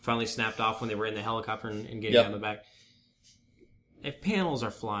there, finally snapped off when they were in the helicopter and getting on the back. If panels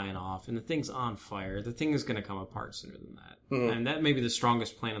are flying off and the thing's on fire, the thing is going to come apart sooner than that. Mm-hmm. And that may be the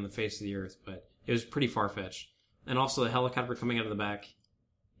strongest plane on the face of the earth, but it was pretty far-fetched. And also the helicopter coming out of the back,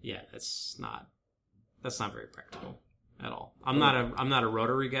 that's not very practical at all. I'm not a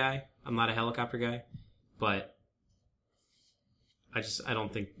rotary guy. I'm not a helicopter guy, but I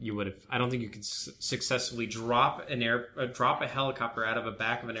don't think you could successfully drop a helicopter out of the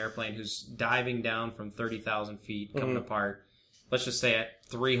back of an airplane who's diving down from 30,000 feet, coming apart. Let's just say at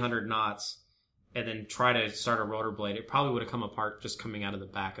 300 knots, and then try to start a rotor blade. It probably would have come apart just coming out of the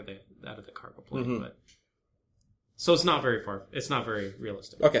back of the cargo plane. But so it's not very far. It's not very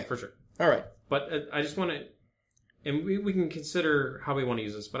realistic. Okay, for sure. All right, but I just want to, and we can consider how we want to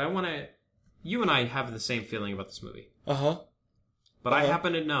use this. But I want to. You and I have the same feeling about this movie. But I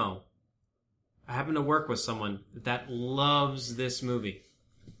happen to work with someone that loves this movie.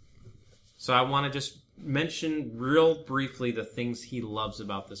 So I want to just mention real briefly the things he loves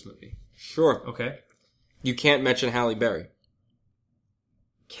about this movie. Sure. Okay? You can't mention Halle Berry.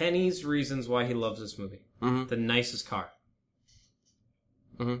 Kenny's reasons why he loves this movie. Mm-hmm. The nicest car.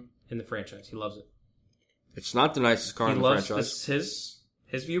 In the franchise. He loves it. It's not the nicest car in the franchise. He loves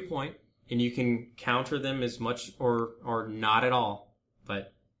his viewpoint, and you can counter them as much or not at all.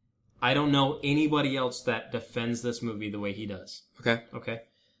 But I don't know anybody else that defends this movie the way he does. Okay.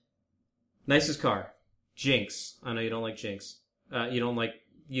 Nicest car. Jinx. I know you don't like Jinx. You don't like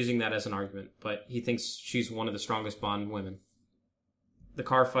using that as an argument, but he thinks she's one of the strongest Bond women. The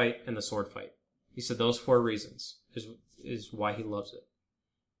car fight and the sword fight. He said those 4 reasons is why he loves it.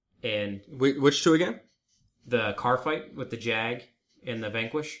 And which 2 again? The car fight with the Jag and the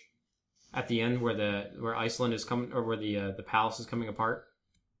Vanquish at the end, where Iceland is coming, or where the palace is coming apart,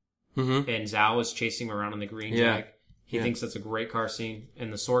 and Zhao is chasing him around on the green Jag. He thinks that's a great car scene,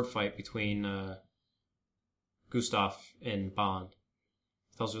 and the sword fight between Gustav and Bond.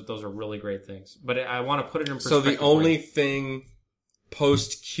 Those are really great things. But I want to put it in perspective. So the only thing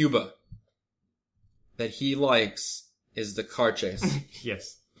post Cuba that he likes is the car chase.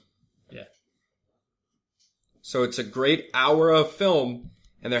 Yes. Yeah. So it's a great hour of film,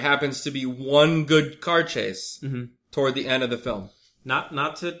 and there happens to be one good car chase toward the end of the film.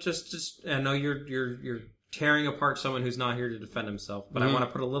 Not to just I know you're tearing apart someone who's not here to defend himself, but I want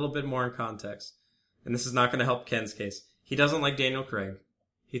to put a little bit more in context. And this is not going to help Ken's case. He doesn't like Daniel Craig.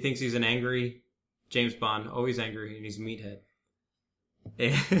 He thinks he's an angry James Bond, always angry, and he's a meathead.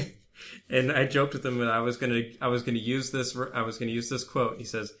 And I joked with him that I was gonna use this quote. He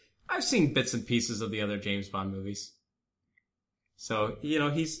says, "I've seen bits and pieces of the other James Bond movies." So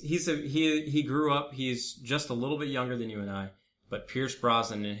he grew up. He's just a little bit younger than you and I, but Pierce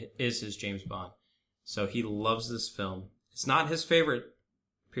Brosnan is his James Bond. So he loves this film. It's not his favorite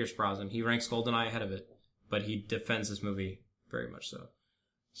Pierce Brosnan. He ranks GoldenEye ahead of it, but he defends this movie very much so.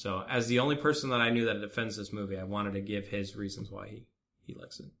 So as the only person that I knew that defends this movie, I wanted to give his reasons why he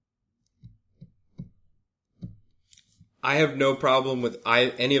likes it. I have no problem with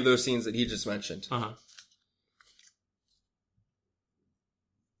any of those scenes that he just mentioned. Uh-huh.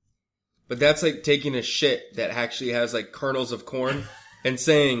 But that's like taking a shit that actually has like kernels of corn and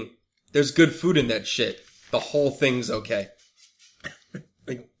saying, there's good food in that shit. The whole thing's okay.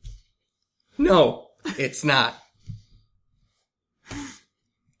 Like, no, it's not.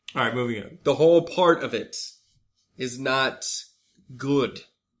 All right, moving on. The whole part of it is not good.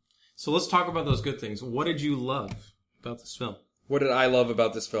 So let's talk about those good things. What did you love about this film? What did I love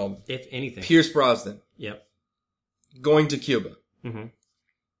about this film? If anything. Pierce Brosnan. Yep. Going to Cuba. Mm-hmm.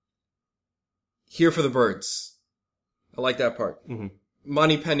 Here for the Birds. I like that part. Mm-hmm.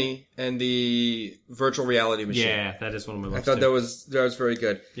 Moneypenny and the virtual reality machine. Yeah, that is one of my loves. I thought that was very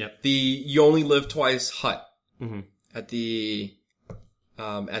good. Yep. The You Only Live Twice hut mm-hmm. at the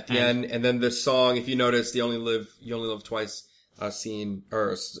end, and then the song. If you notice, You Only Live Twice scene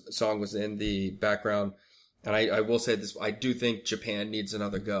or song was in the background. And I will say this: I do think Japan needs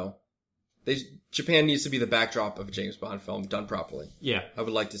another go. Japan needs to be the backdrop of a James Bond film done properly. Yeah, I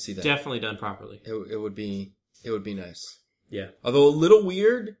would like to see that. Definitely done properly. It would be nice. Yeah. Although a little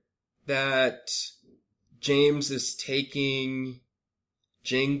weird that James is taking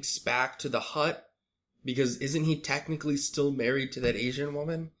Jinx back to the hut, because isn't he technically still married to that Asian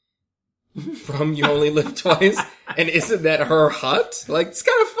woman from You Only Live Twice? And isn't that her hut? Like, it's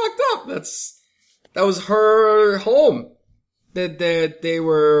kind of fucked up. That was her home that they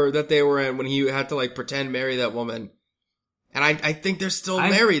were in when he had to like pretend marry that woman. And I think they're still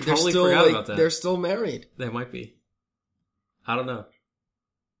married. Totally they're still forgot about that. They're still married. They might be. I don't know.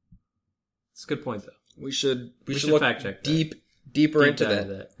 It's a good point though. We should look fact check deeper into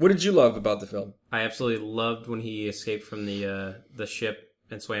that. What did you love about the film? I absolutely loved when he escaped from the ship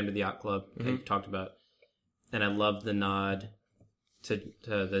and swam to the yacht club that you talked about. And I loved the nod to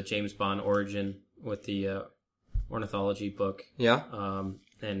the James Bond origin with the ornithology book. Yeah.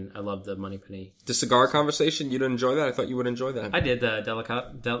 And I loved the Moneypenny. The cigar conversation, you didn't enjoy that? I thought you would enjoy that. I did the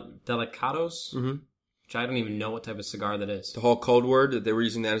Delicados. Mm-hmm. Which I don't even know what type of cigar that is. The whole code word, that they were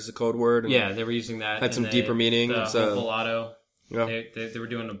using that as a code word. Yeah, they were using that. Had some deeper meaning. The whole Volato. Yeah. They were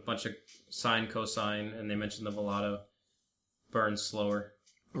doing a bunch of sine, cosine, and they mentioned the Volato. Burns slower.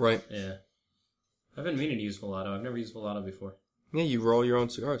 Right. Yeah. I've been meaning to use Volato. I've never used Volato before. Yeah, you roll your own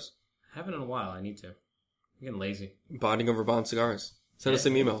cigars. I haven't in a while. I need to. I'm getting lazy. Bonding over Bond cigars. Send us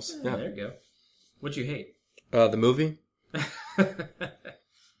some emails. Yeah. There you go. What'd you hate? The movie?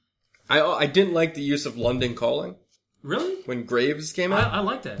 I didn't like the use of London Calling. Really? When Graves came out? I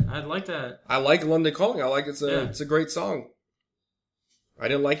like that. I like that. I like London Calling. I like it's a great song. I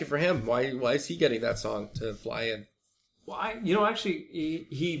didn't like it for him. Why is he getting that song to fly in? Well, actually,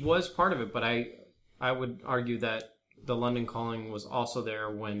 he was part of it, but I would argue that the London Calling was also there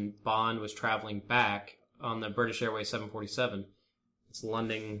when Bond was traveling back on the British Airways 747. It's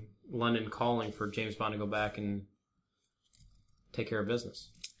London Calling for James Bond to go back and take care of business.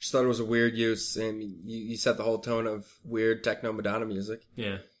 Just thought it was a weird use, and you set the whole tone of weird techno Madonna music.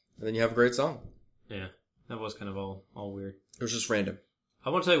 Yeah. And then you have a great song. Yeah. That was kind of all weird. It was just random. I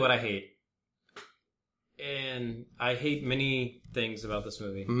want to tell you what I hate. And I hate many things about this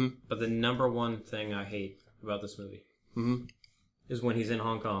movie. Mm-hmm. But the number one thing I hate about this movie is when he's in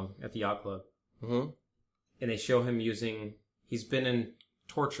Hong Kong at the yacht club. Mm-hmm. And they show him he's been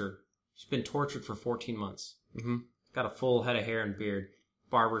tortured for 14 months. Mm-hmm. Got a full head of hair and beard.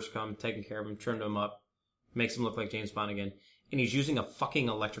 Barbers come, taking care of him, trimmed him up, makes him look like James Bond again. And he's using a fucking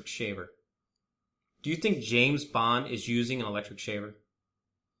electric shaver. Do you think James Bond is using an electric shaver?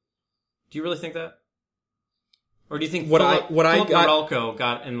 Do you really think that? Or do you think Philip Norelco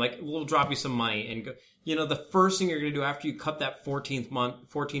got and like we'll drop you some money and go, the first thing you're going to do after you cut that 14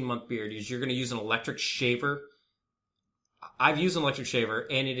 month beard is you're going to use an electric shaver? I've used an electric shaver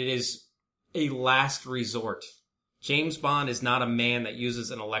and it is a last resort. James Bond is not a man that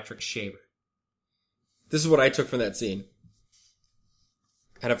uses an electric shaver. This is what I took from that scene.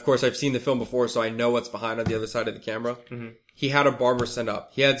 And of course, I've seen the film before, so I know what's behind on the other side of the camera. Mm-hmm. He had a barber send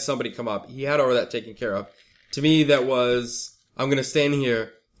up. He had somebody come up. He had all that taken care of. To me, that was, I'm going to stand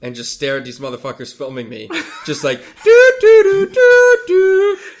here and just stare at these motherfuckers filming me. Just like, do.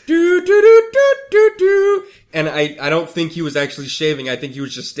 And I don't think he was actually shaving. I think he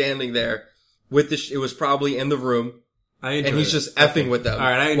was just standing there with it was probably in the room. And he's just effing with them. All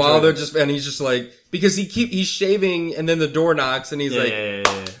right, and he's just like, because he's shaving and then the door knocks and he's all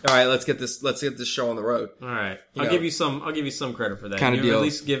right, let's get this show on the road. All right. I'll give you some credit for that. Kind of deal. You've at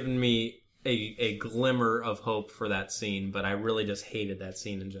least given me a glimmer of hope for that scene, but I really just hated that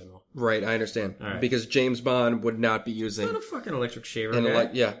scene in general. Right, I understand. All right. Because James Bond would not be using... Not a fucking electric shaver,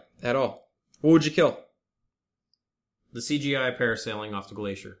 guy. Yeah, at all. What would you kill? The CGI parasailing off the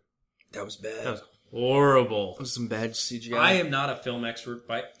glacier. That was bad. That was horrible. That was some bad CGI. I am not a film expert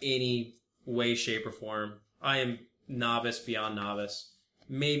by any way, shape, or form. I am novice beyond novice.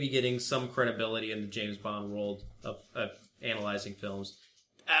 Maybe getting some credibility in the James Bond world of analyzing films.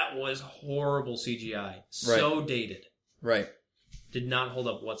 That was horrible CGI. So dated. Right. Did not hold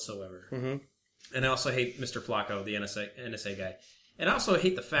up whatsoever. Mm-hmm. And I also hate Mr. Flacco, the NSA guy. And I also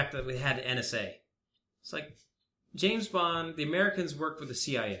hate the fact that we had NSA. It's like, James Bond, the Americans worked with the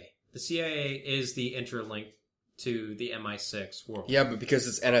CIA. The CIA is the interlink to the MI6 world. Yeah, but because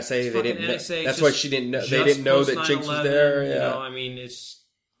it's NSA, they didn't. NSA that's why she didn't know. They didn't know that Jinx was there. Yeah, you know, I mean,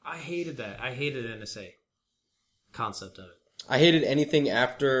 I hated that. I hated NSA concept of it. I hated anything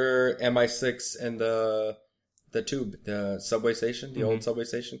after MI6 and the tube, the subway station, the old subway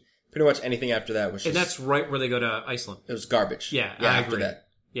station. Pretty much anything after that was just... And that's right where they go to Iceland. It was garbage. Yeah, I after agree. that.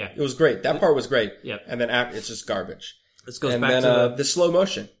 Yeah. It was great. That part was great. Yeah. And then after, it's just garbage. This goes and back then, to the slow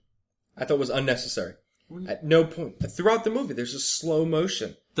motion. I thought was unnecessary. At no point. Throughout the movie, there's just slow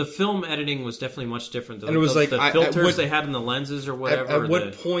motion. The film editing was definitely much different. And it was like... The filters they had in the lenses or whatever. At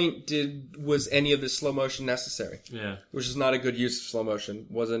what point was any of the slow motion necessary? Yeah. Which is not a good use of slow motion.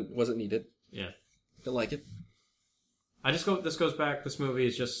 Wasn't needed. Yeah. Didn't like it. This goes back, this movie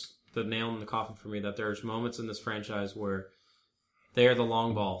is just the nail in the coffin for me, that there's moments in this franchise where they are the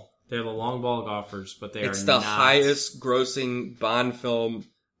long ball. They're the long ball golfers, but they are not... It's the highest grossing Bond film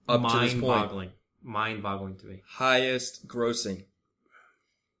up to this point. Mind-boggling to me. Highest grossing.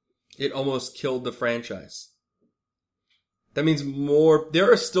 It almost killed the franchise. That means more...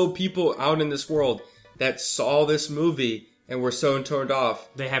 There are still people out in this world that saw this movie and were so turned off,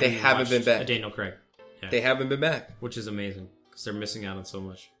 they haven't been back. Daniel Craig. Yeah. They haven't been back. Which is amazing, because they're missing out on so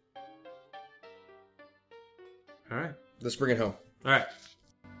much. All right. Let's bring it home. All right.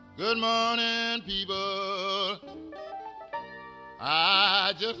 Good morning, people.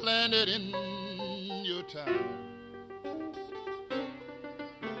 I just landed in your town.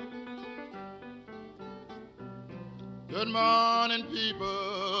 Good morning,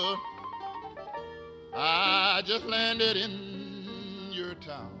 people. I just landed in your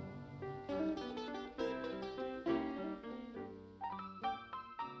town.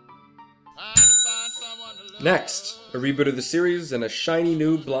 Next, a reboot of the series and a shiny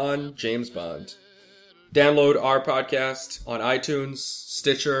new blonde James Bond. Download our podcast on iTunes,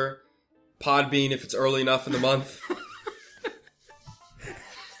 Stitcher, Podbean if it's early enough in the month.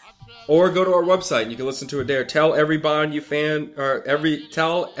 Or go to our website and you can listen to it there. Tell every Bond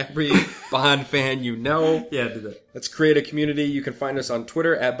tell every Bond fan you know. Yeah, do that. Let's create a community. You can find us on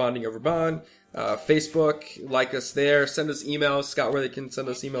Twitter at BondingOverBond. Facebook, like us there. Send us emails. Scott, where they can send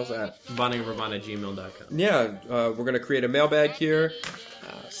us emails at? BondingOverBond@gmail.com. Yeah, we're going to create a mailbag here.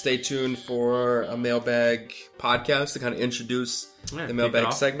 Stay tuned for a mailbag podcast to kind of introduce the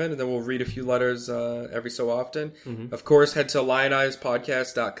mailbag segment, and then we'll read a few letters every so often. Mm-hmm. Of course, head to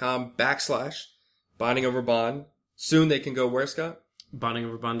lionizepodcast.com/BondingOverBond. Soon they can go where, Scott?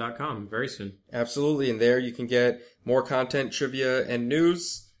 BondingOverBond.com. Very soon. Absolutely, and there you can get more content, trivia, and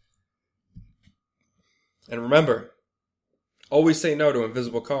news. And remember, always say no to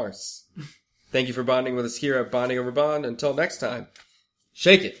invisible cars. Thank you for bonding with us here at Bonding Over Bond. Until next time,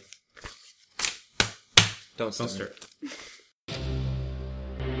 shake it. Don't stir it.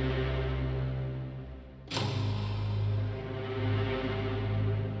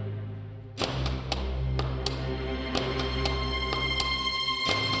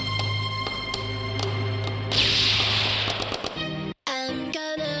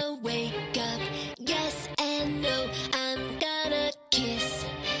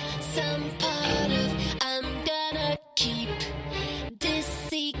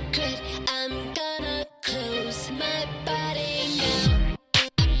 I'm gonna close my body.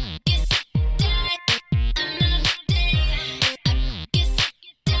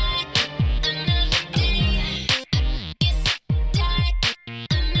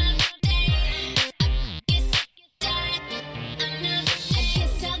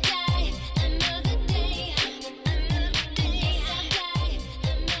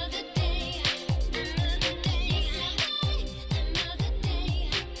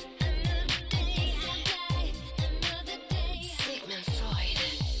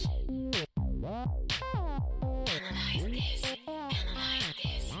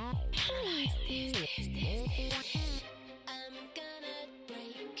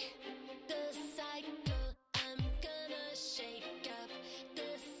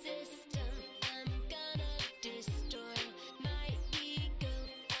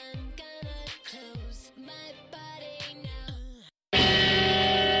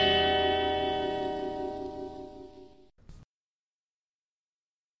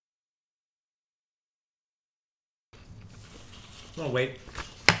 I'll wait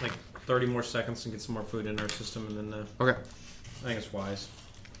like 30 more seconds and get some more food in our system, and then Okay. I think it's wise.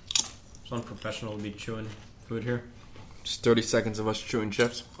 It's unprofessional to be chewing food here. Just 30 seconds of us chewing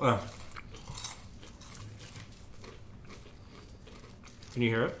chips. Can you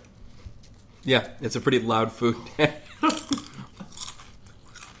hear it? Yeah, it's a pretty loud food.